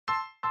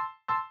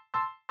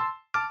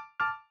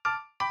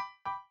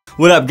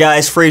What up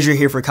guys, Frazier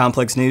here for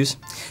Complex News.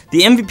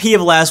 The MVP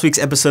of last week's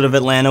episode of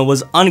Atlanta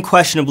was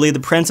unquestionably the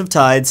Prince of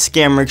Tides,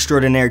 scammer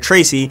extraordinaire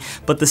Tracy,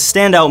 but the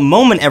standout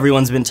moment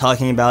everyone's been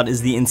talking about is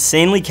the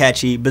insanely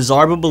catchy,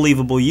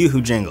 bizarre-but-believable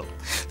YooHoo jingle.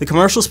 The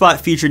commercial spot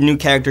featured new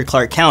character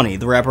Clark County,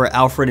 the rapper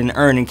Alfred and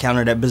Earn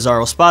encountered at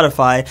Bizarro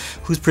Spotify,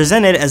 who's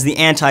presented as the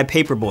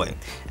anti-paperboy.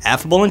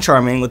 Affable and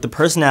charming, with the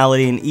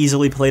personality and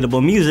easily palatable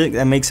music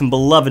that makes him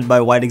beloved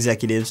by white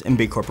executives and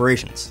big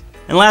corporations.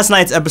 In last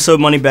night's episode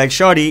Moneybag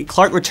Shawty,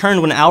 Clark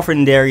returned when Alfred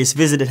and Darius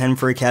visited him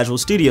for a casual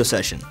studio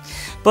session.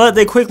 But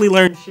they quickly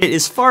learned shit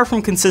is far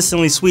from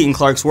consistently sweet in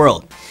Clark's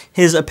world.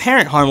 His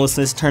apparent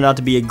harmlessness turned out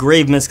to be a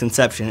grave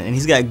misconception, and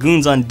he's got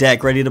goons on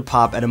deck ready to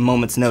pop at a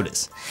moment's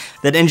notice.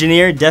 That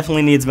engineer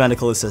definitely needs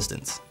medical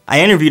assistance.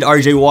 I interviewed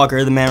RJ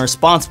Walker, the man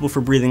responsible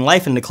for breathing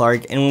life into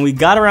Clark, and when we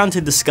got around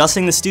to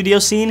discussing the studio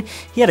scene,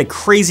 he had a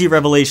crazy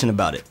revelation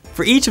about it.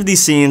 For each of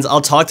these scenes,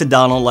 I'll talk to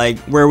Donald like,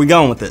 where are we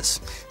going with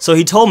this? So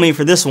he told me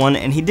for this one,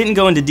 and he didn't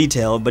go into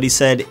detail, but he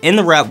said, in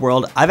the rap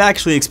world, I've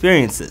actually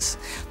experienced this.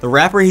 The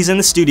rapper, he's in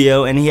the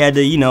studio and he had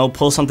to,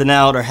 pull something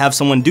out or have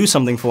someone do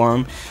something for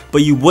him,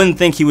 but you wouldn't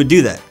think he would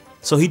do that.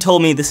 So he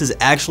told me this is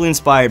actually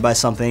inspired by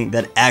something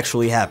that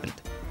actually happened.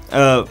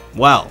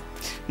 Wow.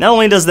 Not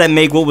only does that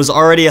make what was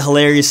already a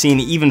hilarious scene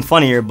even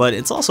funnier, but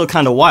it's also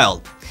kinda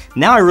wild.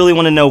 Now I really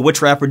want to know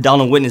which rapper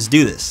Donald witnessed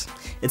do this.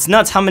 It's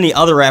nuts how many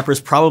other rappers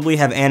probably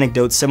have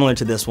anecdotes similar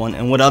to this one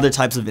and what other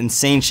types of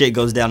insane shit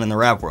goes down in the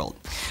rap world.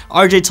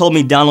 RJ told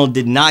me Donald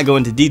did not go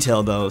into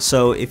detail though,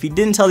 so if he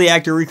didn't tell the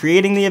actor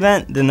recreating the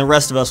event, then the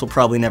rest of us will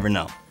probably never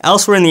know.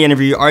 Elsewhere in the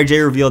interview,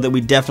 RJ revealed that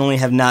we definitely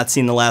have not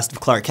seen the last of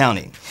Clark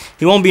County.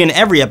 He won't be in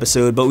every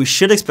episode, but we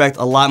should expect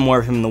a lot more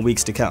of him in the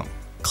weeks to come.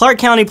 Clark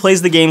County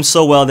plays the game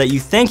so well that you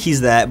think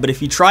he's that, but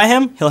if you try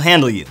him, he'll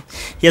handle you.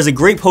 He has a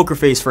great poker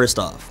face first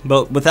off,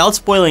 but without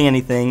spoiling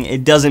anything,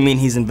 it doesn't mean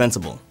he's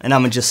invincible, and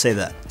I'ma just say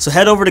that. So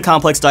head over to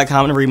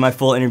complex.com to read my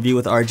full interview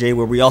with RJ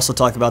where we also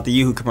talk about the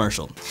YooHoo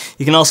commercial.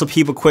 You can also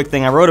peep a quick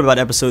thing I wrote about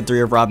episode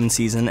 3 of Robin's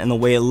season and the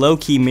way it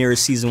low-key mirrors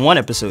season 1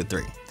 episode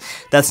 3.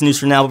 That's news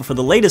for now, but for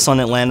the latest on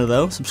Atlanta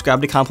though,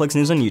 subscribe to Complex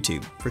News on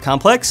YouTube. For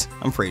Complex,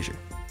 I'm Frazier.